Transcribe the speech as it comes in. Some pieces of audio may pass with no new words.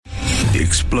The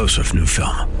explosive new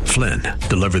film, Flynn,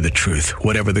 deliver the truth,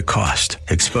 whatever the cost,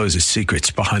 exposes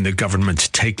secrets behind the government's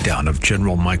takedown of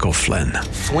General Michael Flynn.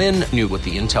 Flynn knew what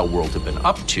the intel world had been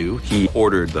up to. He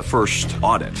ordered the first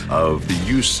audit of the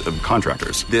use of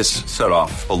contractors. This set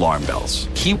off alarm bells.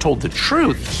 He told the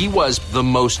truth. He was the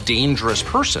most dangerous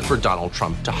person for Donald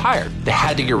Trump to hire. They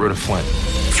had to get rid of Flynn.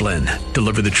 Flynn,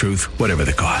 deliver the truth, whatever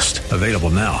the cost. Available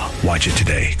now. Watch it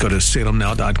today. Go to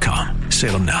salemnow.com.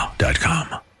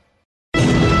 salemnow.com.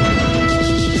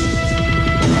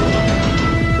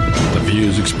 The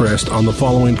views expressed on the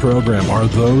following program are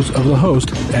those of the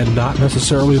host and not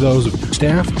necessarily those of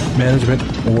staff, management,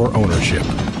 or ownership.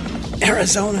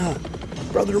 Arizona,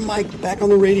 Brother Mike back on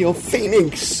the radio.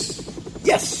 Phoenix,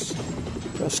 yes.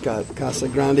 Prescott Casa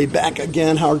Grande back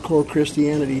again.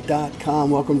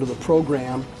 HardcoreChristianity.com. Welcome to the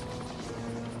program.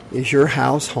 Is your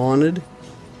house haunted?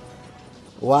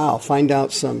 Wow, find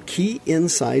out some key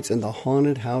insights into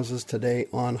haunted houses today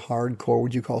on Hardcore.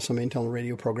 Would you call somebody and tell the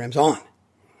radio program's on?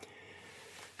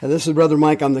 And this is Brother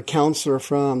Mike. I'm the counselor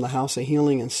from the House of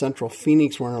Healing in Central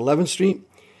Phoenix. We're on 11th Street.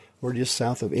 We're just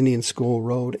south of Indian School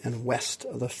Road and west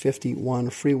of the 51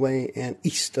 freeway and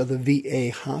east of the VA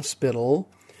hospital.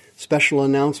 Special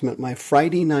announcement, my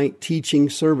Friday night teaching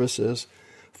services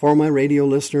for my radio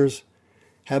listeners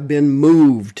have been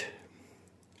moved.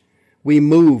 We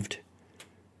moved.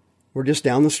 We're just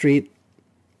down the street,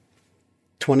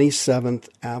 27th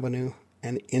Avenue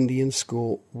and Indian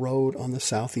School Road on the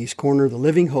southeast corner of the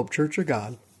Living Hope Church of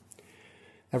God.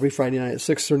 Every Friday night at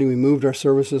 6:30, we moved our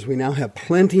services. We now have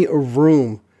plenty of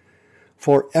room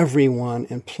for everyone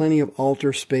and plenty of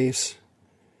altar space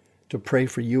to pray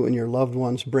for you and your loved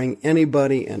ones. Bring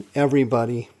anybody and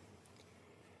everybody.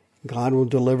 God will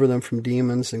deliver them from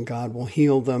demons and God will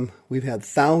heal them. We've had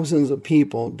thousands of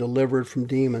people delivered from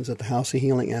demons at the House of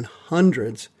Healing and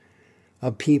hundreds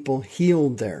of people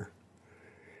healed there.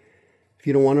 If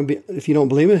you don't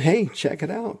believe it, hey, check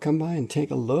it out. Come by and take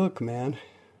a look, man.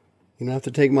 You don't have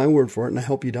to take my word for it, and I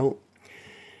hope you don't.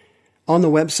 On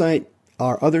the website,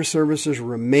 our other services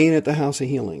remain at the House of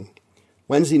Healing.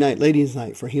 Wednesday night, ladies'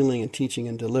 night for healing and teaching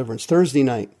and deliverance. Thursday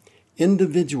night,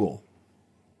 individual,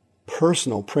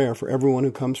 personal prayer for everyone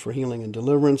who comes for healing and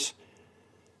deliverance.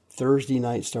 Thursday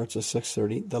night starts at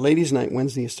 6:30. The ladies' night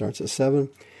Wednesday starts at 7.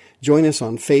 Join us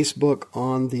on Facebook,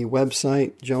 on the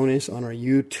website. Join us on our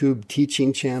YouTube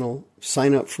teaching channel.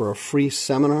 Sign up for a free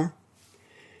seminar.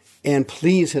 And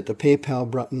please hit the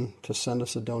PayPal button to send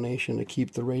us a donation to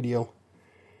keep the radio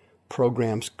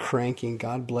programs cranking.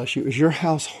 God bless you. Is your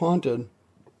house haunted?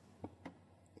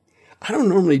 I don't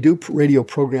normally do radio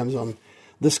programs on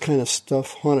this kind of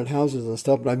stuff, haunted houses and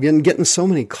stuff, but I've been getting so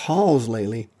many calls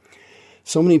lately.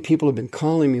 So many people have been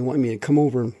calling me, wanting me to come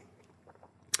over and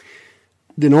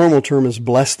the normal term is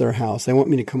bless their house. They want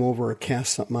me to come over or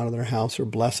cast something out of their house or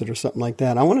bless it or something like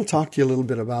that. I want to talk to you a little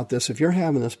bit about this. If you're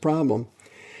having this problem,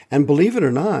 and believe it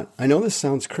or not, I know this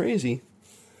sounds crazy,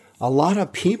 a lot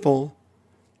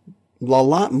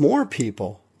more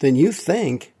people than you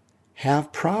think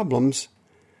have problems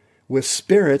with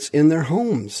spirits in their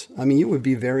homes. I mean, you would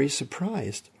be very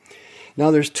surprised.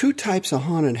 Now, there's two types of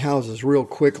haunted houses real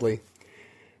quickly.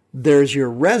 There's your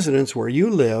residence where you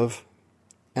live,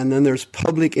 and then there's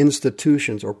public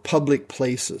institutions or public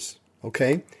places,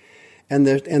 okay? And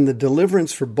the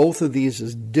deliverance for both of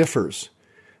these differs.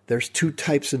 There's two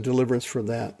types of deliverance for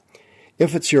that.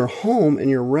 If it's your home and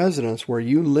your residence where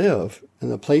you live and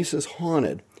the place is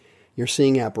haunted, you're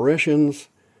seeing apparitions,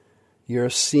 you're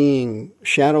seeing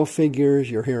shadow figures,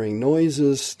 you're hearing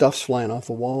noises, stuff's flying off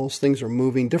the walls, things are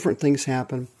moving, different things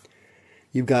happen.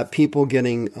 You've got people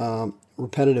getting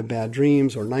repetitive bad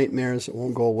dreams or nightmares that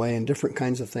won't go away and different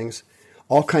kinds of things,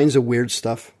 all kinds of weird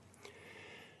stuff.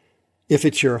 If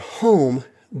it's your home,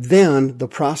 then the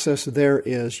process there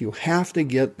is you have to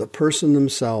get the person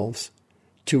themselves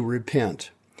to repent.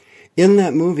 In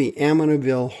that movie,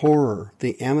 Amityville Horror,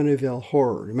 the Amityville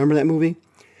Horror, remember that movie?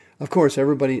 Of course,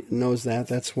 everybody knows that.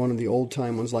 That's one of the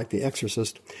old-time ones like The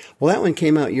Exorcist. Well, that one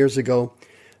came out years ago.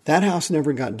 That house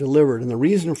never got delivered, and the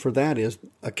reason for that is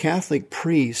a Catholic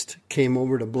priest came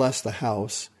over to bless the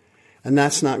house, and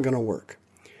that's not going to work.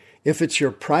 If it's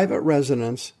your private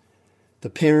residence,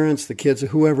 the parents, the kids,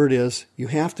 whoever it is, you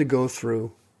have to go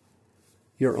through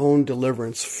your own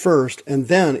deliverance first, and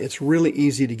then it's really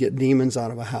easy to get demons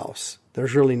out of a house.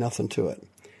 There's really nothing to it.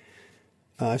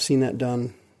 I've seen that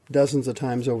done dozens of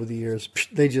times over the years.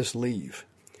 They just leave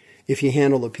if you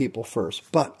handle the people first.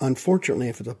 But unfortunately,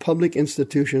 if it's a public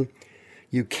institution,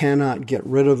 you cannot get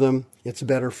rid of them. It's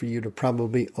better for you to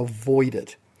probably avoid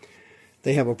it.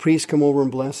 They have a priest come over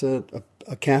and bless it,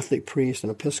 a Catholic priest, an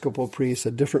Episcopal priest,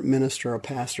 a different minister, a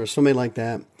pastor, somebody like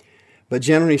that. But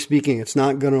generally speaking, it's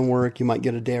not going to work. You might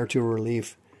get a day or two of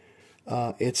relief.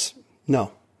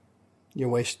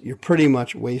 You're pretty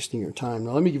much wasting your time.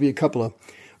 Now, let me give you a couple of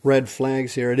red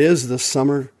flags here. It is the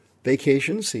summer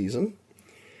vacation season,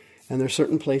 and there's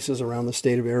certain places around the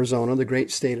state of Arizona, the great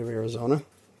state of Arizona,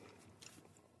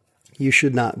 you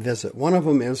should not visit. One of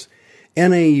them is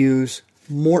NAU's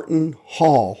Morton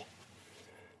Hall.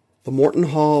 The Morton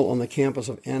Hall on the campus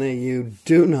of NAU,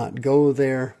 do not go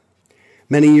there.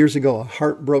 Many years ago, a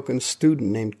heartbroken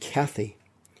student named Kathy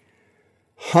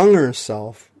hung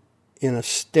herself in a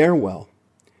stairwell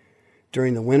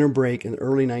during the winter break in the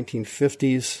early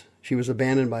 1950s. She was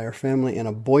abandoned by her family, and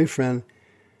a boyfriend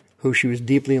who she was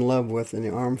deeply in love with in the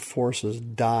armed forces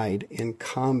died in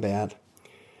combat.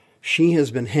 She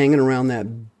has been hanging around that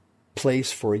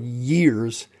place for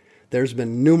years. There's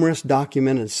been numerous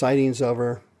documented sightings of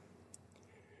her,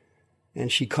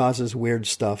 and she causes weird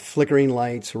stuff. Flickering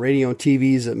lights, radio and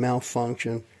TVs that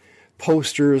malfunction,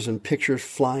 posters and pictures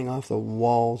flying off the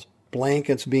walls,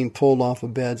 blankets being pulled off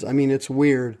of beds. I mean, it's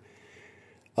weird.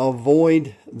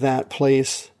 Avoid that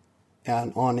place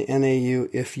on NAU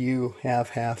if you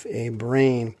have half a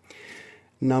brain.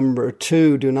 Number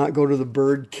 2, do not go to the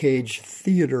Birdcage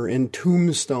Theater in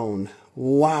Tombstone.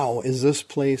 Wow, was this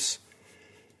place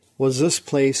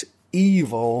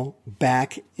evil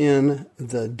back in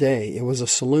the day? It was a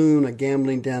saloon, a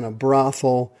gambling den, a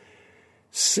brothel.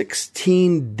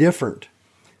 16 different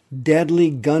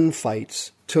deadly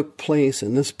gunfights took place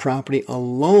in this property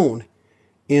alone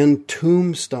in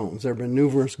Tombstones. There have been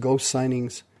numerous ghost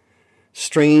sightings,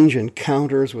 strange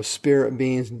encounters with spirit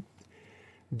beings.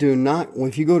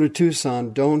 If you go to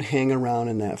Tucson, don't hang around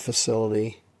in that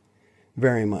facility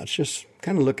very much. Just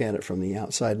kind of look at it from the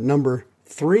outside. Number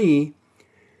 3,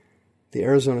 the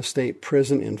Arizona State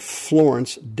Prison in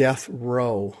Florence, death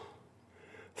row.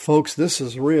 Folks, this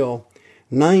is real.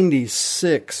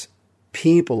 96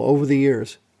 people over the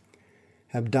years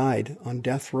have died on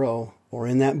death row or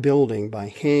in that building by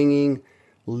hanging,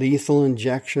 lethal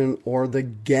injection, or the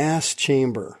gas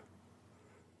chamber.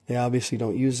 They obviously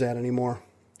don't use that anymore.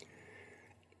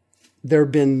 There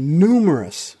have been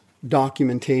numerous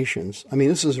documentations. I mean,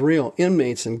 this is real.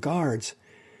 Inmates and guards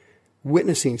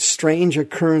witnessing strange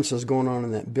occurrences going on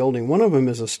in that building. One of them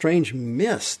is a strange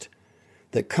mist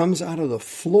that comes out of the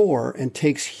floor and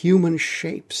takes human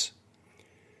shapes.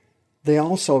 They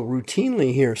also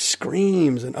routinely hear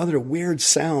screams and other weird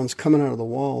sounds coming out of the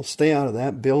walls. Stay out of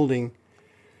that building.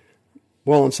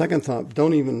 Well, on second thought,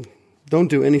 don't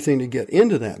do anything to get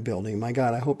into that building. My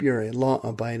God, I hope you're a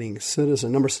law-abiding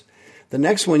citizen. The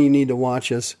next one you need to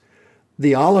watch is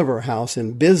the Oliver House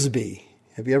in Bisbee.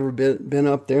 Have you ever been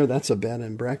up there? That's a bed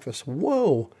and breakfast.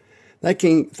 Whoa! That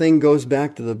thing goes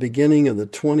back to the beginning of the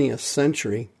 20th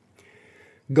century.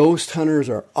 Ghost hunters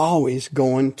are always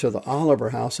going to the Oliver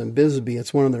House in Bisbee.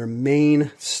 It's one of their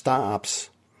main stops.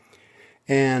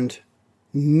 And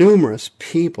numerous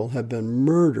people have been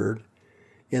murdered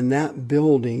in that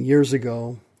building years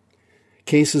ago.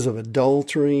 Cases of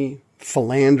adultery,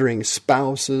 philandering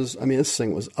spouses. I mean, this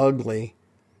thing was ugly.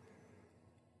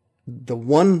 The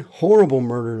one horrible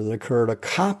murder that occurred, a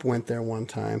cop went there one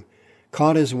time,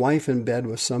 caught his wife in bed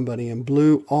with somebody and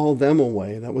blew all them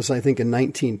away. That was, I think, in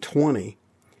 1920.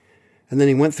 And then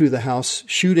he went through the house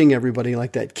shooting everybody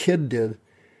like that kid did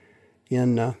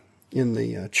in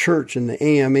the church, in the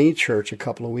AME church a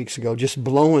couple of weeks ago, just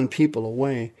blowing people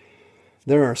away.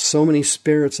 There are so many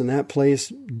spirits in that place,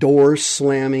 doors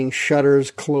slamming,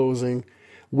 shutters closing,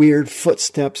 weird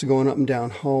footsteps going up and down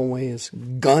hallways,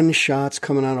 gunshots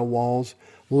coming out of walls,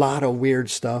 a lot of weird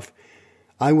stuff.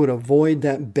 I would avoid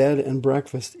that bed and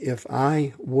breakfast if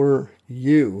I were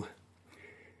you.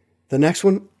 The next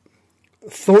one,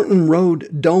 Thornton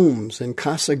Road Domes in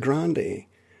Casa Grande,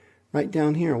 right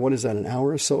down here. What is that, an hour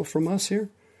or so from us here?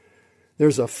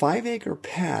 There's a 5-acre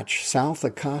patch south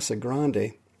of Casa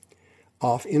Grande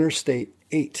off Interstate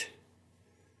 8.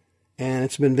 And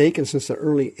it's been vacant since the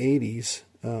early 80s.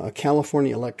 A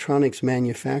California electronics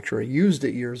manufacturer used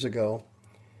it years ago.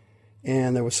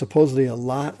 And there was supposedly a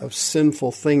lot of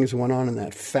sinful things went on in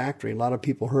that factory. A lot of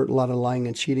people hurt, a lot of lying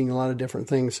and cheating, a lot of different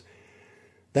things.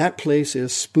 That place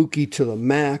is spooky to the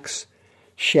max.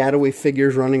 Shadowy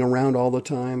figures running around all the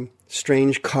time.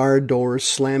 Strange car doors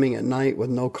slamming at night with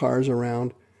no cars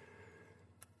around.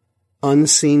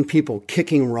 Unseen people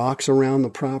kicking rocks around the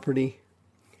property.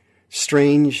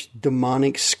 Strange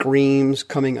demonic screams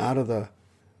coming out of the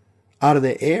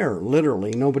air,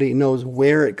 literally. Nobody knows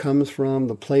where it comes from.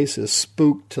 The place is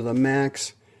spooked to the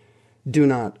max. Do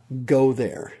not go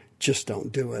there. Just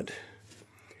don't do it.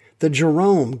 The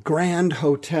Jerome Grand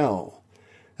Hotel.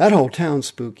 That whole town's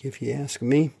spooky, if you ask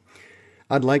me.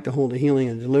 I'd like to hold a healing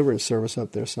and deliverance service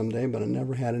up there someday, but I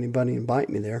never had anybody invite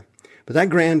me there. But that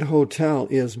Grand Hotel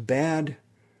is bad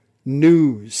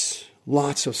news.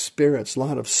 Lots of spirits, a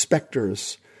lot of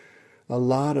specters, a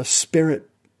lot of spirit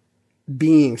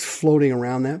beings floating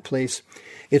around that place.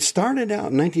 It started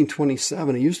out in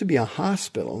 1927. It used to be a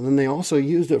hospital, and then they also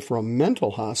used it for a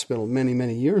mental hospital many,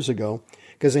 many years ago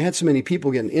because they had so many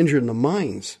people getting injured in the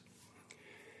mines.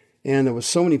 And there was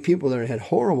so many people there that had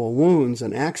horrible wounds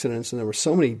and accidents, and there were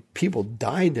so many people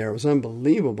died there. It was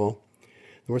unbelievable.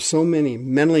 There were so many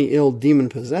mentally ill,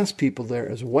 demon-possessed people there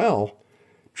as well,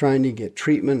 trying to get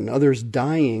treatment, and others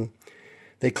dying.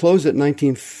 They closed it in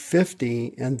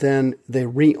 1950, and then they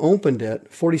reopened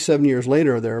it 47 years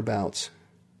later or thereabouts,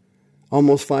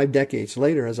 almost 5 decades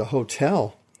later, as a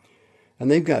hotel.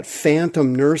 And they've got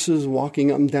phantom nurses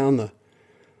walking up and down the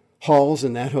halls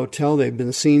in that hotel. They've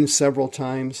been seen several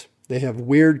times. They have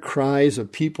weird cries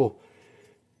of people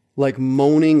like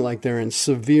moaning, like they're in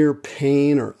severe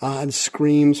pain, or odd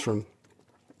screams from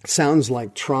sounds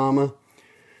like trauma.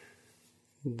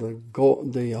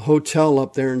 The hotel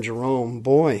up there in Jerome,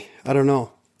 boy, I don't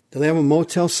know. Do they have a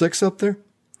Motel 6 up there?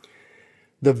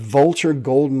 The Vulture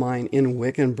Gold Mine in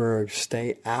Wickenburg,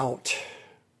 stay out.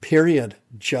 Period.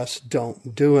 Just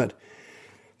don't do it.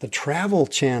 The Travel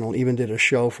Channel even did a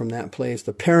show from that place.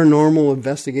 The paranormal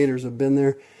investigators have been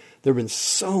there. There have been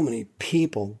so many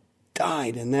people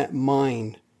died in that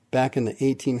mine back in the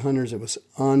 1800s. It was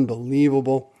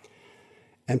unbelievable.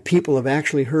 And people have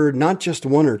actually heard not just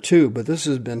one or two, but this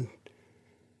has been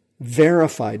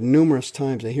verified numerous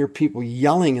times. They hear people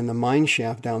yelling in the mine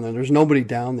shaft down there. There's nobody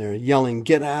down there yelling,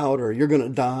 "Get out," or "You're going to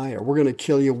die," or "We're going to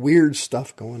kill you." Weird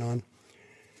stuff going on.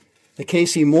 The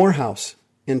Casey Moore House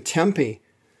in Tempe,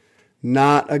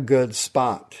 not a good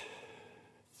spot.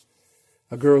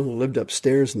 A girl who lived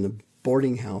upstairs in the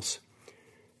boarding house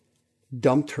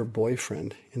dumped her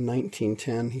boyfriend in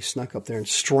 1910. He snuck up there and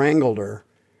strangled her.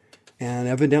 And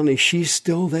evidently she's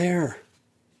still there.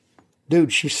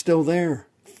 Dude, she's still there.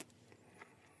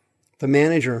 The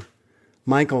manager,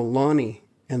 Michael Lonnie,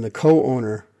 and the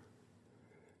co-owner,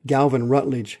 Galvin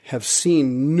Rutledge, have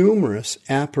seen numerous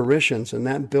apparitions in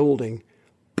that building.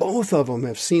 Both of them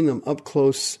have seen them up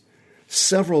close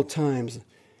several times.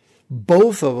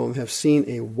 Both of them have seen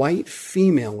a white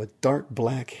female with dark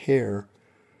black hair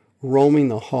roaming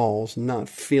the halls, not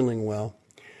feeling well.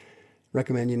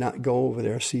 Recommend you not go over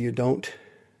there so you don't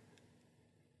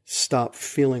stop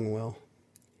feeling well.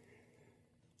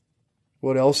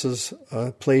 What else is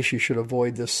a place you should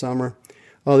avoid this summer?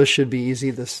 Oh, this should be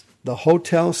easy. The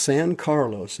Hotel San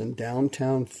Carlos in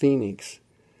downtown Phoenix.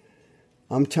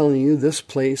 I'm telling you, this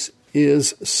place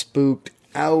is spooked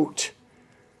out.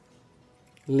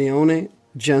 Leone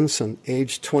Jensen,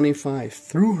 age 25,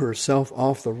 threw herself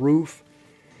off the roof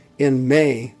in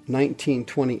May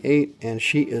 1928, and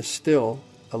she is still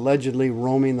allegedly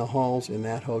roaming the halls in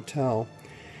that hotel.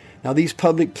 Now, these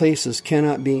public places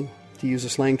cannot be, to use a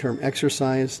slang term,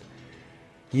 exorcised.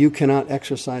 You cannot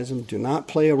exorcise them. Do not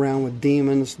play around with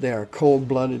demons. They are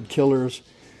cold-blooded killers.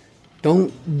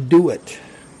 Don't do it.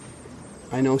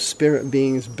 I know spirit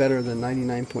beings better than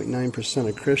 99.9%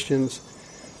 of Christians.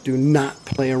 Do not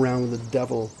play around with the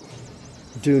devil.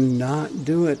 Do not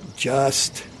do it.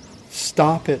 Just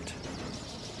stop it.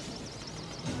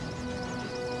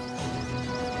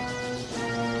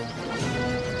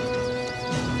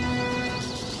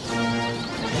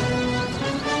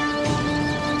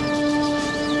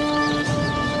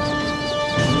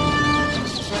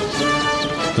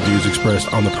 The views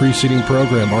expressed on the preceding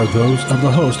program are those of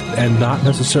the host and not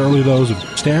necessarily those of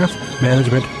staff,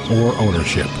 management, or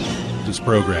ownership. This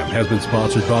program has been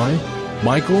sponsored by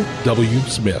Michael W.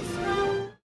 Smith.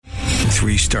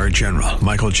 3-star General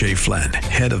Michael J. Flynn,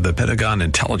 head of the Pentagon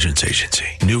Intelligence Agency,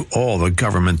 knew all the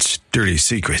government's dirty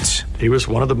secrets. He was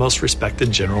one of the most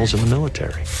respected generals in the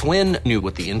military. Flynn knew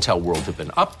what the intel world had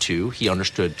been up to. He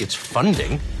understood its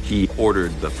funding. He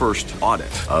ordered the first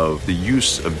audit of the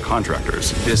use of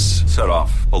contractors. This set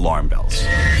off alarm bells.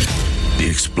 The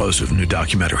explosive new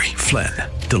documentary, Flynn,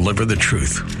 Deliver the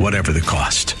Truth, Whatever the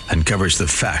Cost, uncovers the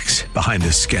facts behind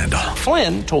this scandal.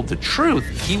 Flynn told the truth.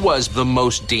 He was the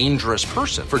most dangerous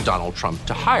person for Donald Trump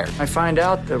to hire. I find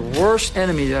out the worst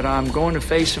enemy that I'm going to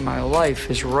face in my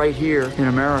life is right here in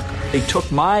America. They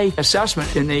took my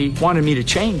assessment and they wanted me to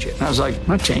change it. And I was like, I'm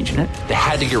not changing it. They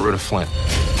had to get rid of Flynn.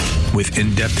 With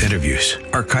in-depth interviews,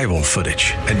 archival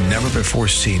footage, and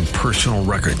never-before-seen personal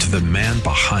records of the man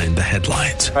behind the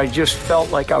headlines. I just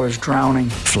felt like I was drowning.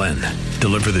 Flynn,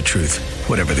 Deliver the Truth,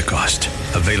 Whatever the Cost.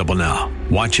 Available now.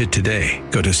 Watch it today.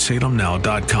 Go to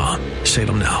salemnow.com.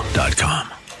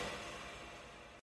 salemnow.com.